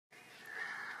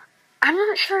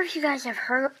not sure if you guys have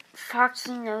heard of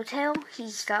FoxyNoTail.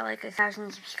 He's got like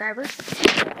 1,000 subscribers.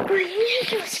 But he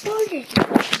just responded.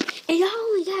 And not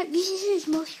only that, this is his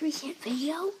most recent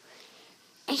video.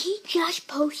 And he just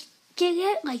posted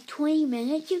it like 20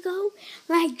 minutes ago.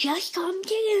 And I just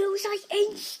commented and it was like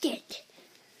instant.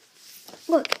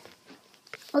 Look,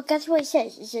 that's what it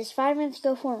says. It says 5 minutes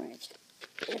ago, 4 minutes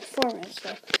ago. 4 minutes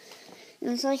ago.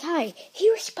 And it's like, hi.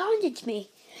 He responded to me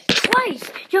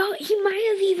twice. Y'all, he might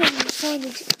have even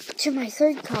responded to my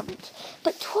third comment.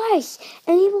 But twice.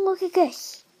 And even look at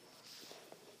this.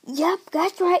 Yep,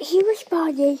 that's right. He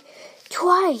responded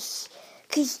twice.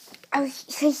 Because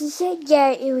he said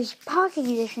that it was Pocket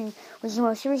Edition was the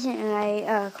most recent. And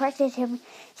I corrected him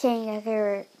saying that they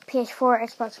were PS4,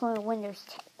 Xbox One, and Windows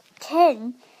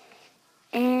 10.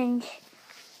 And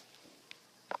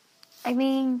I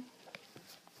mean,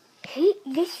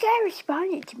 this guy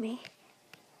responded to me.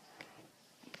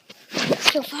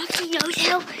 So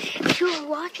FoxyNoTail, if you're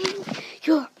watching,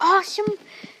 you're awesome.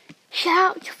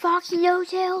 Shout out to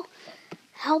FoxyNoTail.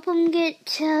 Help him get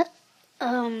to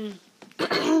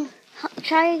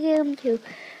try to get him to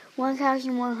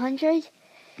 1,100.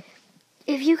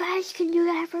 If you guys can do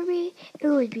that for me, it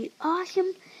would be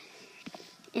awesome.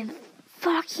 And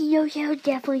FoxyNoTail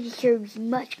definitely deserves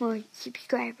much more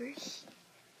subscribers.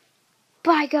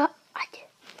 By God,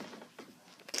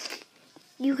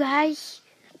 you guys.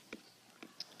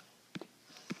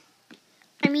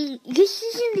 I mean, this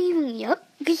isn't even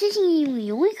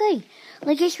the only thing.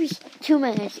 Like, this was 2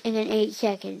 minutes and then 8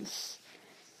 seconds.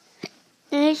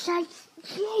 And it's like,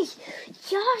 jeez,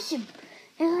 it's awesome.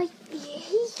 And like,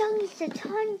 he's done this to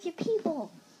tons of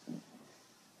people.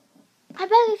 I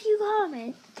bet if you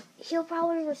comment, he'll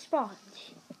probably respond.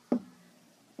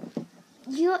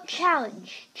 You know,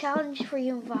 challenge for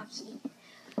you and Foxy.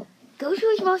 Go to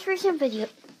his most recent video,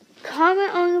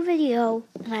 comment on the video,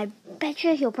 and I bet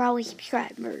you he'll probably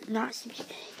subscribe, or not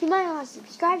subscribe. He might not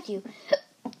subscribe to you,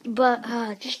 but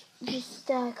just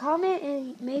comment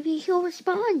and maybe he'll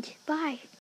respond. Bye.